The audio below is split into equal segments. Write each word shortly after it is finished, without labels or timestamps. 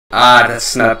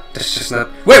That's just not.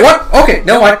 Wait, what? Okay,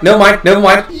 never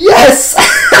mind. Yes!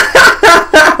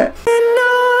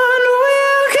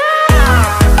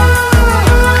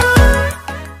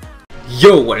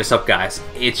 Yo, what is up, guys?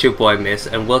 It's your boy Miss,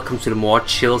 and welcome to the more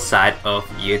chill side of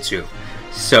YouTube.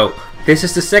 So, this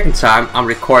is the second time I'm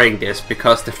recording this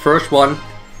because the first one,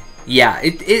 yeah,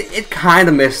 it kind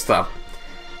of messed up.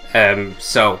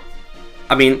 So,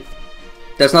 I mean,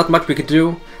 there's not much we could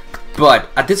do. But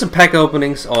I did some pack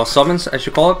openings, or summons as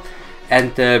you call it,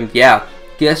 and yeah,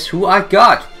 guess who I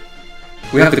got?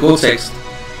 We have the gold text.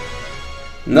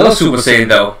 No Super Saiyan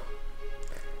though.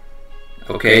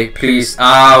 Okay, please.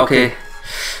 Okay.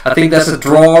 I think that's a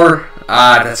drawer.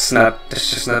 That's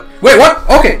just not. Wait, what?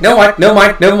 Okay, never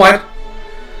mind.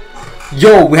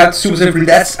 Yo, we have the Super Saiyan 3.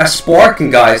 That's a sparking,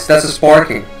 guys. That's a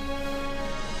sparking.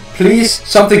 Please,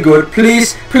 something good.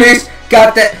 Please.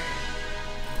 Got that.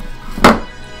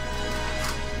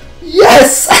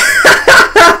 Yes!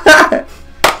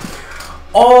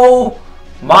 Oh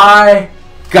my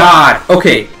god.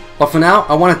 Okay, but for now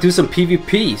I want to do some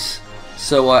PvPs.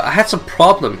 So I had some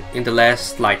problem in the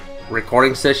last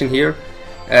recording session here.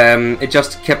 It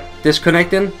just kept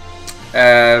disconnecting.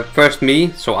 First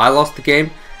me, so I lost the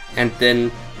game, and then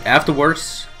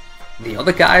afterwards the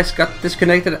other guys got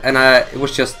disconnected, and it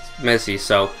was just messy.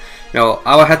 So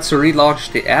I had to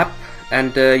relaunch the app,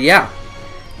 and yeah,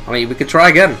 I mean, we could try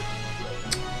again.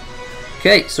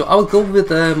 Okay, so I will go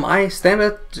with my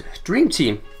standard dream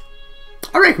team.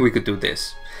 I reckon we could do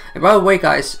this. And by the way,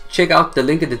 guys, check out the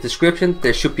link in the description.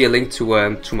 There should be a link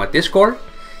to my Discord.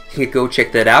 You can go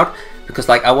check that out, because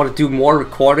I want to do more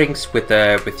recordings with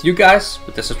you guys,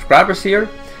 with the subscribers here.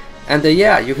 And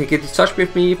yeah, you can get in touch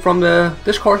with me from the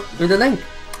Discord with the link.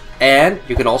 And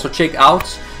you can also check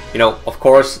out, of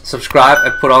course, subscribe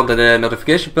and put on the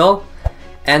notification bell.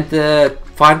 And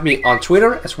find me on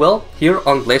Twitter as well, here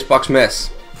on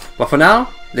𝗥𝗘𝗗. But for now,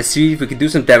 let's see if we can do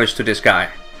some damage to this guy.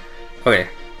 Okay,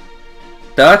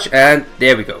 dodge, and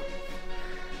there we go.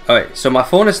 Okay, so my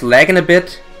phone is lagging a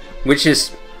bit, which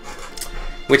is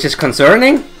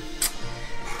concerning.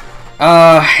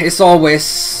 It's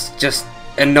always just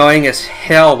annoying as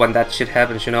hell when that shit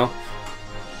happens,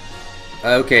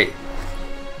 Okay,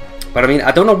 but I mean,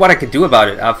 I don't know what I can do about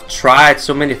it. I've tried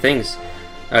so many things.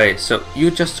 Alright, so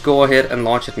you just go ahead and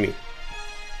launch at me.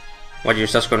 What, you're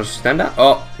just gonna stand there?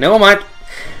 Oh, never mind.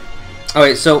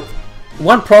 Alright, so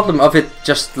one problem of it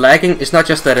just lagging is not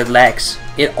just that it lags.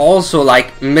 It also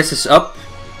messes up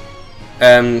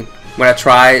when I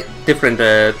try different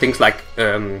things like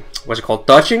what's it called,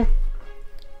 dodging,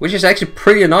 which is actually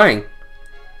pretty annoying.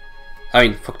 I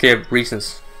mean, for clear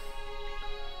reasons.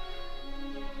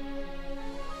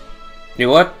 You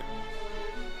know what?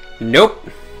 Nope.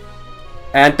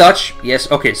 And dodge, yes,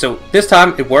 okay, so this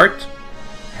time it worked.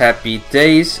 Happy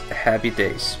days.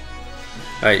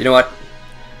 Alright, you know what?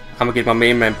 I'm gonna get my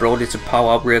main man Broly to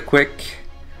power up real quick.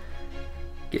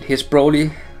 Get his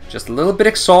Broly just a little bit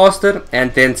exhausted,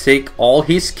 and then take all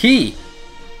his ki.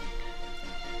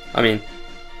 I mean,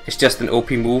 it's just an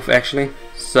OP move actually.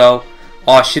 So,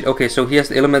 oh shit, okay, so he has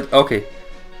the element, okay.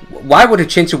 Why would it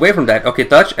change away from that? Okay,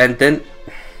 dodge, and then,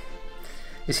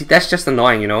 you see, that's just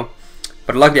annoying,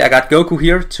 But luckily I got Goku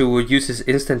here to use his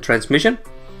instant transmission.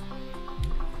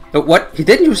 Oh, what? He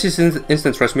didn't use his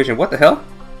instant transmission. What the hell?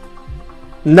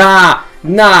 Nah.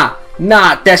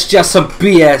 That's just some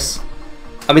BS.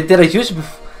 I mean, did I use it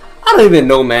before? I don't even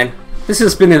know, man. This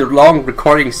has been a long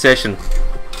recording session.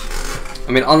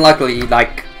 I mean, unluckily,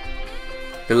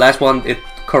 the last one, it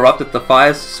corrupted the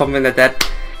files, something like that,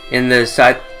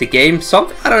 inside the game.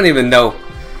 Something, I don't even know.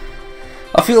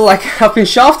 I feel like I've been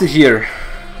shafted here.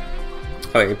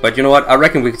 Okay, but you know what? I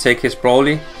reckon we could take his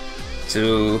Broly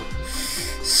to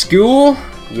school.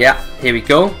 Yeah, here we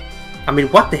go. I mean,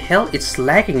 what the hell? It's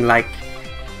lagging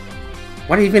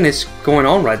what even is going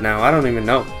on right now? I don't even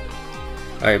know.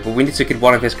 Alright, but we need to get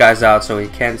one of his guys out so he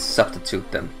can't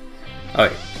substitute them.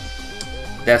 Alright,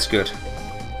 that's good.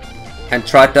 And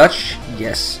try dodge.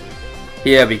 Yes.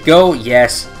 Here we go.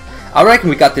 Yes. I reckon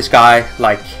we got this guy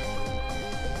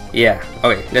yeah.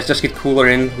 Okay, let's just get Cooler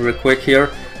in real quick here.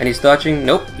 And he's dodging.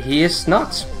 Nope, he is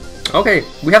not. Okay,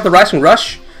 we have the Rising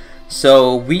Rush,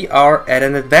 so we are at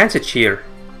an advantage here.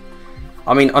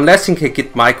 I mean, unless he can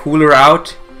get my Cooler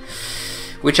out,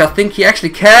 which I think he actually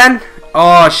can.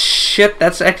 Oh shit,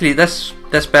 that's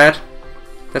bad.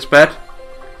 That's bad.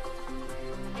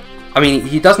 I mean,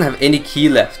 he doesn't have any ki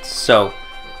left, so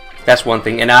that's one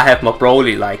thing. And I have my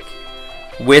Broly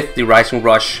with the Rising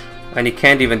Rush, and he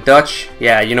can't even dodge.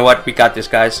 Yeah, you know what? We got this,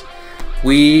 guys.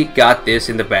 We got this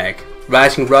in the bag.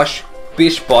 Rising Rush,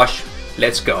 bish bosh,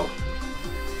 let's go.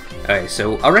 Okay,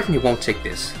 so I reckon he won't take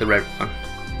this, the red one.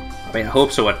 I mean, I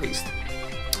hope so at least.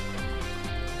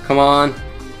 Come on.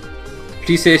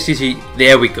 Please say CG.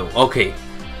 There we go. Okay.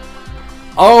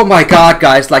 Oh my god,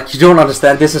 guys, like, you don't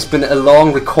understand. This has been a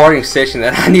long recording session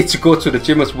and I need to go to the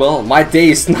gym as well. My day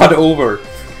is not over.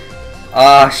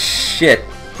 Ah, shit.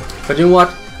 But you know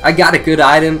what? I got a good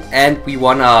item and we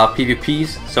won our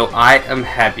PvPs, so I am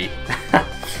happy.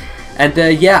 And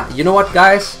yeah, you know what,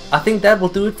 guys? I think that will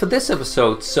do it for this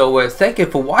episode. So thank you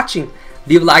for watching.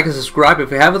 Leave a like and subscribe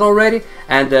if you haven't already,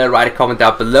 and write a comment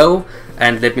down below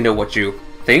and let me know what you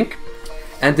think.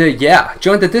 And yeah,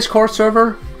 join the Discord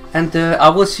server, and I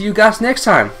will see you guys next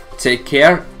time. Take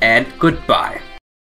care and goodbye.